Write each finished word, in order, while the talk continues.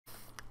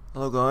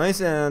Hello guys,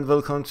 and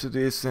welcome to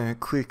this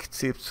quick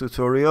tips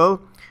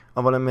tutorial. I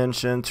want to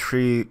mention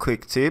three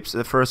quick tips.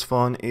 The first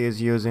one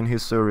is using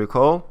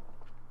historical.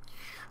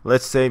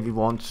 Let's say we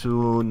want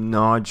to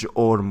nudge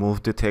or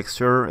move the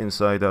texture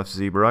inside of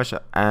ZBrush,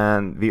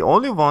 and we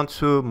only want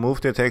to move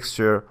the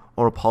texture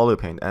or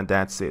Polypaint, and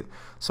that's it.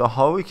 So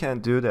how we can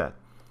do that?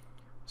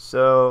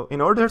 So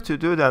in order to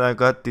do that, I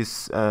got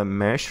this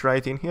mesh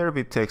right in here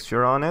with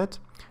texture on it,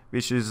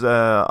 which is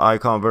I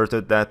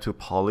converted that to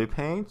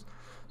Polypaint.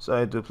 So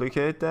I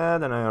duplicate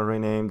that and I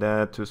rename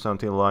that to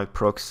something like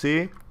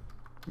proxy,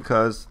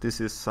 because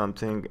this is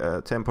something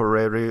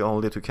temporary,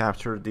 only to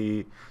capture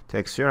the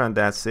texture, and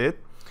that's it.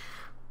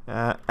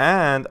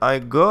 And I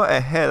go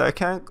ahead, I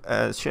can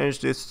change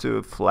this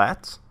to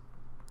flat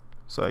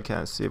so I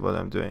can see what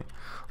I'm doing.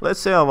 Let's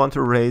say I want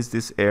to raise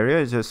this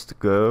area. I just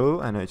go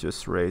and I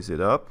just raise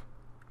it up.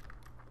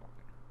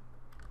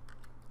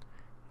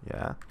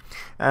 Yeah,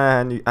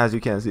 and as you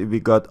can see,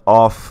 we got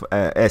off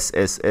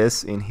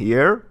SSS in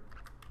here.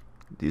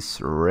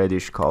 This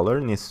reddish color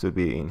needs to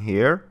be in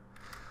here,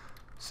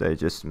 so I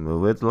just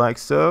move it like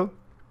so.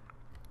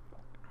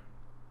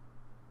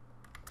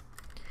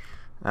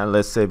 And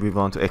let's say we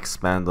want to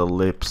expand the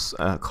lips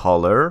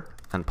color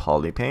and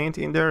Polypaint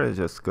in there. I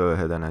just go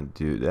ahead and I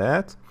do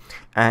that,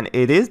 and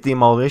it is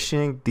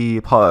demolishing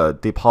the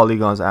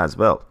polygons as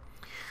well.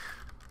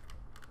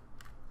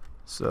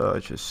 So I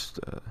just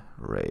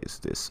raise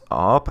this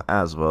up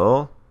as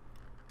well.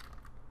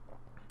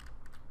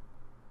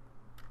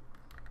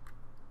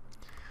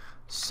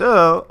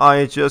 So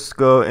I just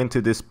go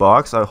into this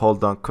box, I hold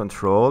down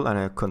control and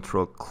I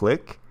control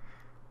click,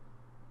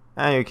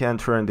 and you can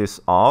turn this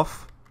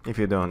off if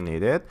you don't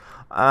need it.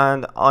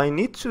 And I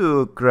need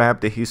to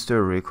grab the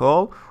history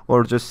recall,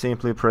 or just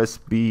simply press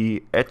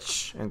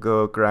BH and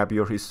go grab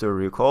your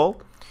history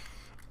recall.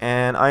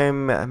 And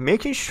I'm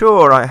making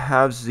sure I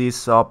have this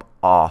sub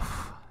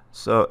off,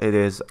 so it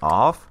is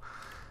off.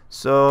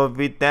 So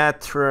with that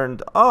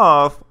turned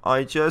off,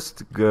 I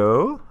just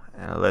go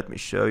and let me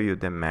show you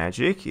the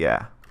magic.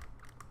 Yeah,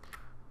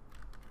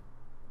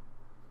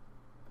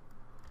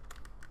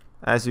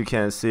 as you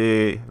can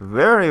see,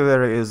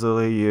 very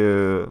easily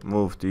you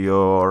moved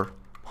your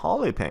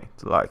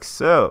Polypaint like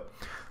so.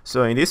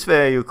 So in this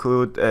way you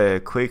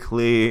could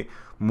quickly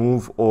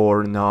move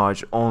or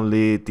nudge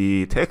only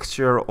the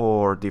texture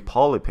or the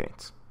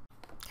Polypaint.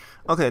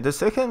 Okay, the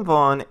second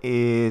one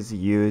is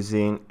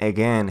using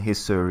again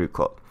history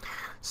recall.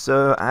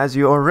 So as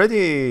you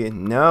already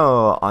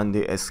know, on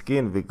the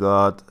skin we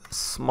got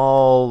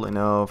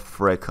small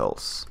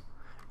freckles,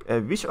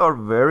 which are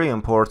very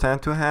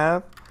important to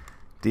have.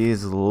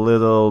 These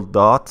little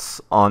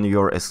dots on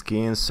your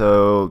skin,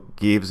 so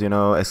gives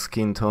a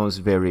skin tones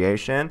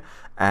variation,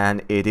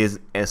 and it is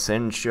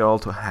essential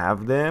to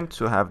have them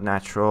to have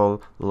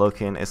natural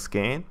looking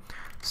skin.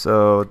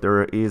 So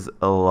there is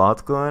a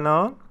lot going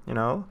on,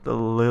 the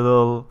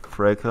little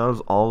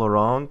freckles all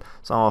around.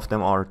 Some of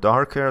them are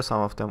darker,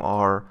 some of them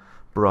are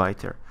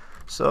brighter.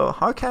 So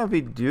how can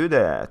we do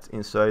that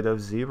inside of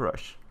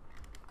ZBrush?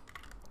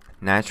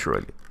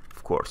 Naturally,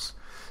 of course.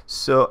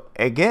 So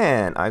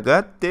again, I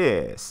got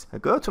this. I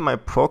go to my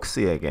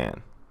proxy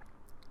again,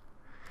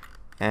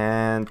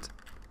 and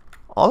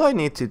all I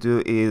need to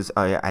do is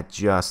I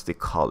adjust the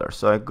color.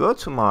 So I go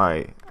to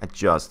my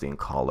adjusting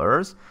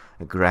colors,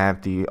 I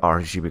grab the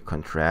RGB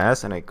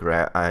contrast, and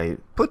I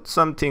put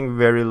something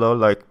very low,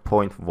 like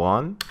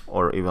 0.1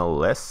 or even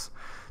less,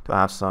 to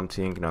have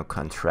something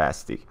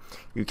contrasty.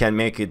 You can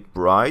make it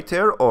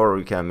brighter or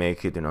you can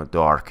make it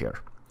darker,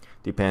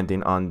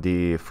 depending on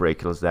the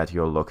freckles that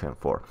you're looking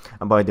for.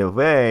 And by the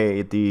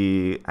way,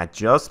 the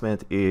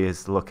adjustment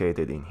is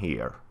located in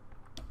here.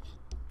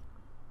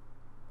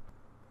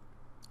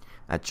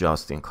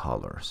 Adjusting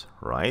colors,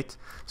 right?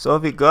 So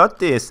we got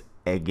this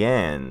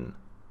again.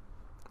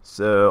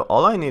 So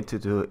all I need to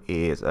do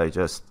is I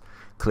just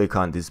click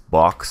on this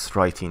box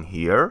right in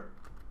here.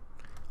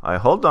 I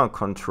hold down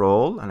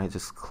control and I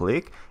just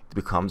click. It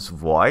becomes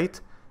white,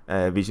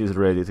 which is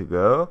ready to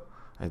go.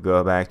 I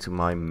go back to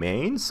my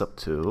main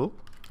subtool,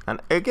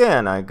 and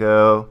again I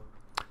go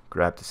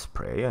grab the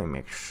spray. I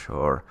make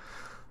sure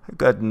I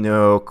got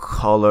no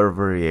color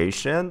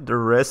variation. The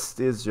rest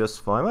is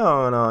just fine. I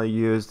wanna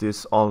use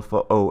this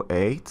alpha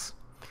 08.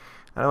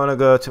 I wanna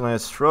go to my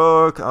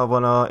stroke. I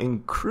wanna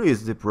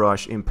increase the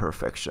brush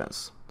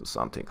imperfections to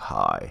something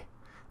high,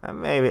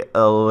 and maybe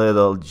a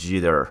little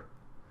jitter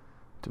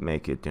to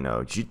make it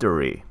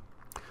jittery.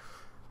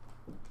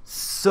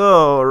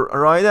 So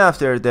right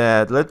after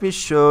that, let me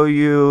show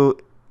you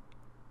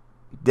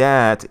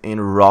that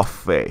in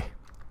rough way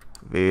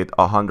with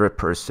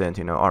 100%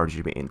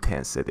 RGB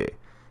intensity.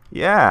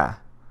 Yeah,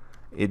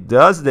 it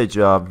does the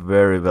job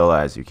very well,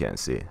 as you can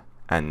see,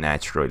 and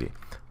naturally.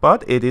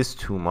 But it is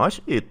too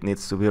much. It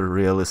needs to be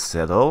really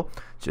settled.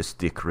 Just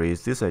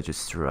decrease this. I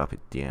just drop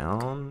it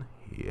down.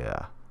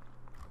 Yeah.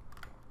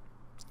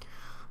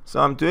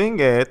 So I'm doing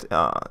it.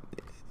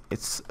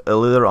 It's a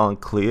little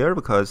unclear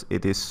because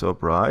it is so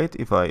bright.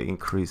 If I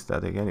increase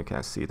that again, you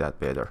can see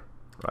that better,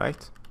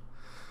 right?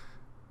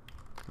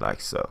 Like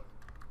so.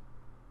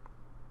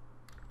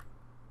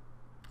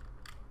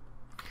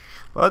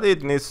 but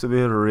it needs to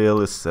be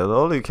really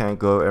settled. You can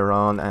go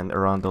around and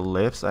around the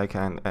lips. I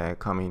can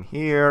come in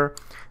here.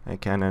 I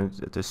can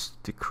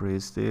just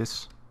decrease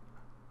this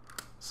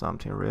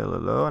something really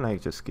low, and I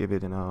just give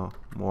it, you know,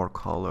 more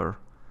color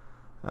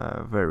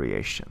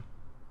variation,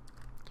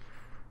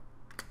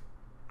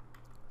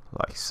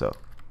 like so.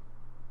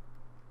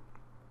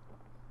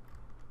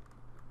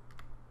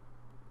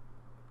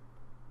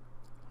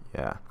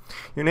 Yeah,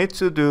 you need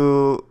to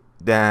do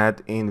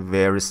that in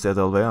very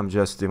settled way. I'm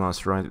just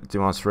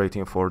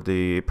demonstrating for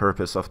the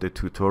purpose of the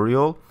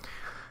tutorial.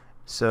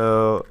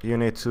 So you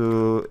need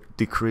to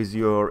decrease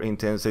your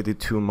intensity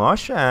too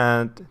much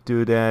and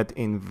do that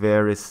in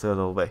very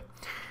subtle way.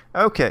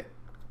 Okay,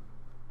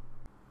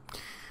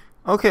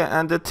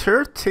 and the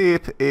third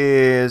tip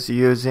is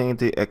using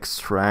the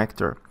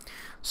Xtractor.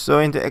 So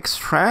in the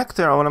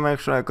Xtractor, I want to make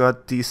sure I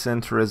got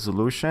decent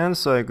resolution.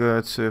 So I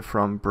go to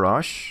from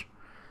brush,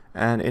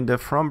 and in the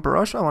from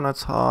brush I want to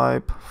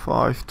type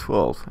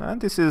 512,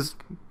 and this is,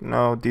 you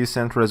know,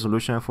 decent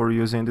resolution for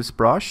using this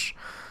brush.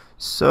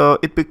 So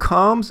it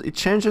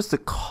changes the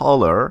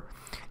color,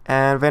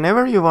 and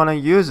whenever you want to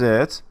use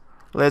it,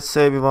 let's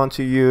say we want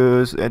to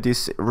use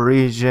this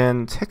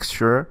region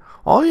texture,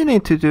 all you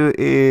need to do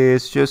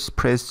is just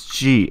press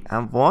G,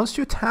 and once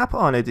you tap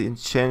on it, it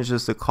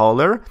changes the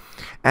color,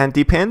 and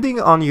depending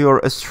on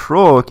your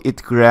stroke,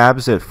 it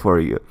grabs it for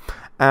you.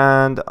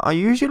 And I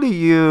usually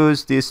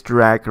use this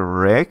drag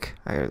rec.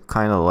 I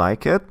kind of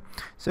like it.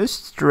 So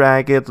just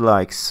drag it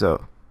like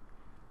so.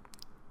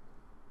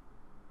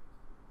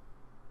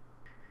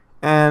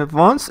 And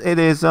once it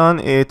is on,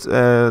 it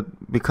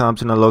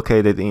becomes, you know,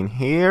 located in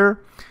here.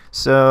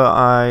 So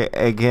I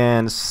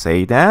again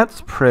say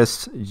that,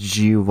 press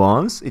G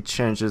once, it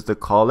changes the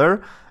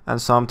color, and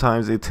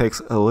sometimes it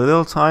takes a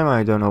little time,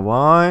 I don't know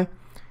why.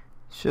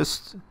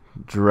 Just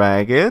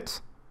drag it,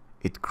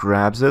 it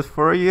grabs it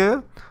for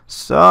you.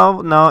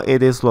 So now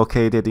it is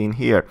located in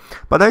here.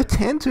 But I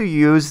tend to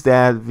use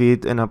that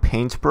with a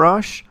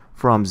paintbrush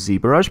from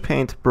ZBrush.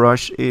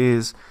 Paintbrush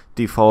is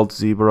default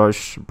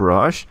ZBrush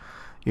brush.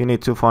 You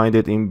need to find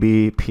it in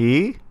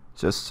BP,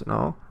 just, you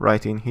know,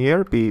 right in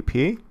here,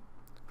 BP.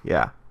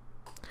 Yeah.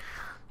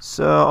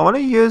 So I want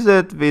to use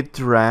it with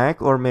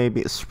drag or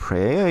maybe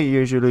spray. I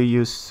usually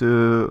use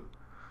the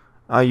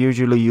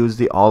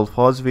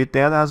alphas with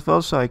that as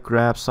well. So I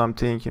grab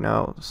something, you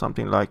know,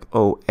 something like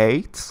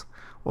 08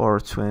 or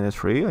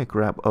 23. I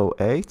grab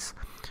 08,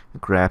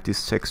 grab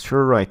this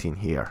texture right in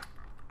here.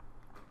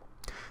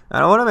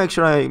 And I want to make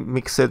sure I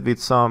mix it with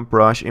some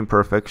brush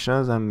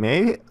imperfections and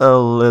maybe a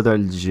little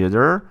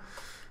jitter.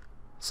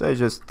 So I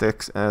just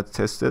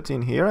test it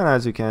in here, and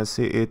as you can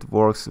see, it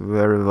works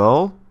very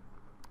well.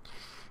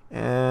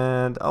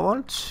 And I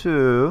want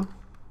to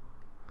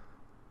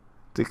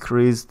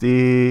decrease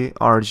the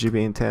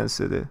RGB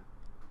intensity,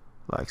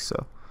 like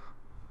so.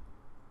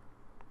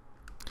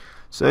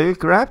 So you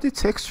grab the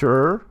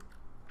texture,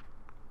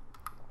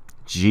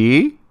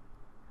 G,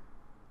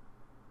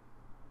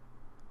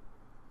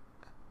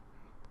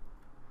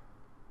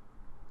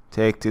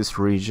 take this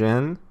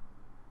region,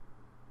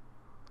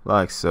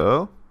 like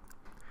so.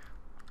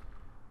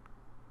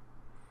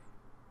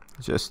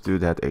 Just do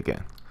that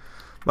again.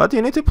 But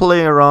you need to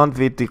play around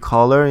with the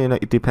color, you know,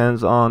 it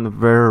depends on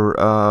where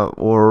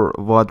or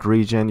what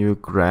region you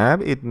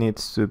grab. It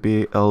needs to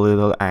be a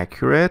little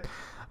accurate.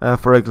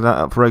 For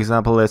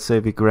example, let's say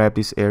we grab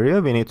this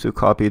area, we need to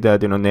copy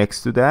that, you know,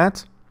 next to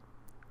that,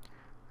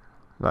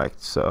 like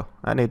so,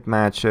 and it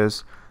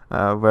matches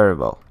very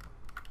well,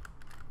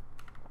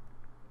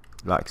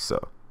 like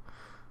so.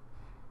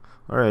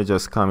 Alright,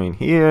 just come in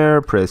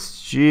here,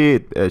 press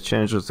G, it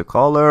changes the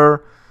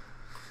color.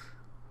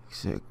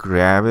 So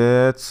grab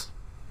it,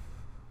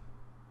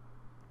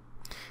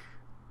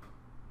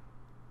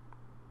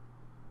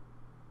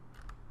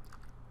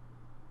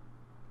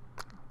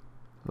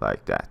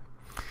 like that.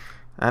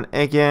 And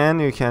again,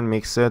 you can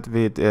mix it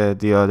with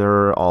the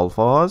other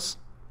alphas.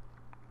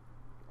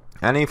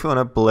 And if you want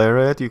to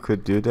blur it, you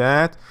could do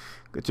that.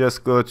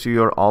 Just go to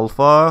your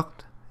alpha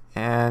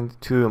and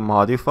to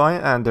modify,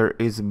 and there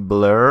is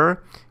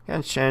blur. You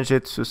can change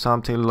it to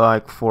something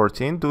like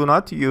 14. Do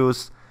not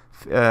use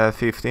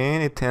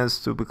 15. It tends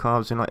to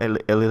become, you know,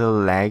 a little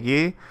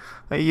laggy.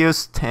 I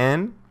use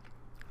 10.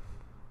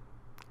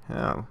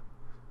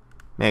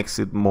 Makes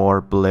it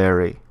more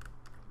blurry,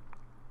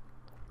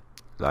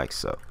 like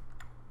so.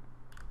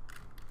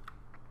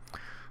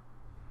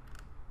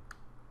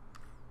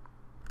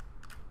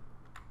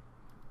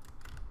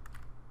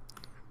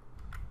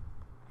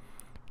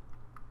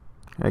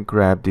 I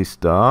grab this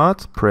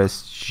dot,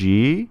 press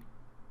G,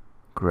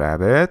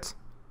 grab it.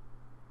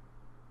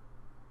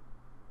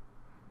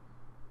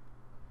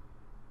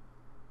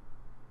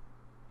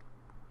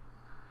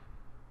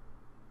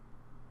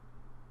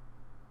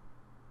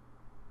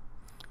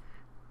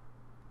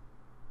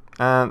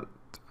 And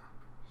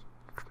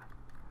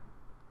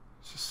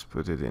just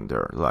put it in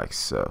there like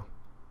so.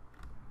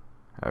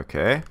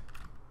 Okay.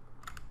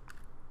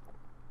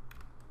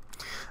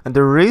 And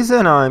the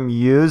reason I'm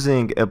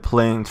using a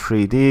plain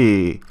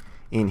 3D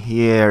in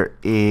here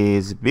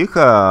is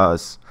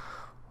because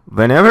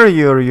whenever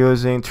you're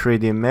using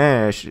 3D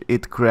mesh,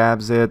 it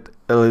grabs it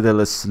a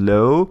little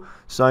slow.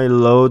 So I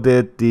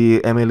loaded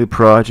the Emily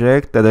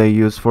project that I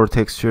use for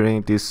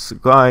texturing this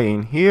guy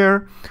in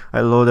here.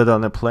 I loaded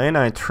on a plane.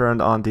 I turned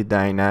on the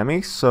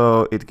dynamics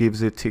so it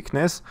gives it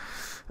thickness.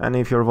 And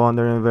if you're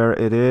wondering where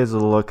it is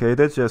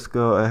located, just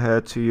go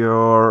ahead to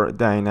your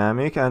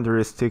dynamic, and there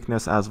is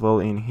thickness as well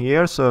in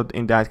here. So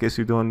in that case,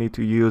 you don't need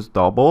to use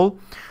double.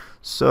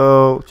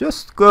 So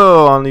just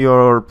go on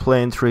your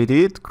plane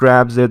 3D. It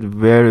grabs it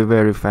very,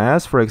 very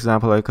fast. For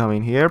example, I come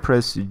in here,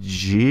 press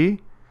G,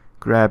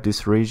 grab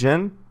this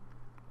region,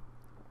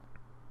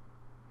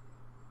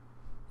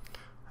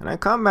 and I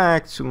come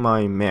back to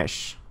my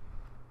mesh.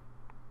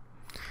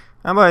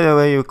 And by the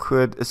way, you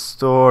could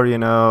store,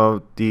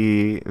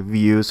 the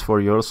views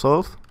for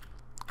yourself.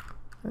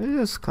 I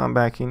just come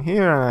back in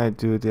here and I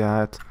do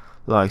that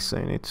like so.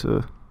 You need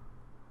to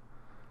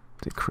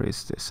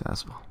decrease this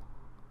as well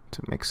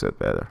to mix it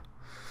better.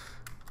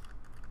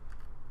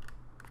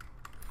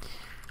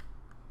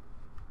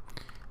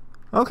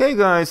 Okay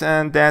guys,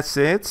 and that's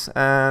it,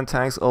 and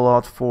thanks a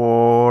lot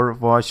for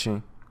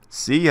watching.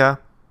 See ya.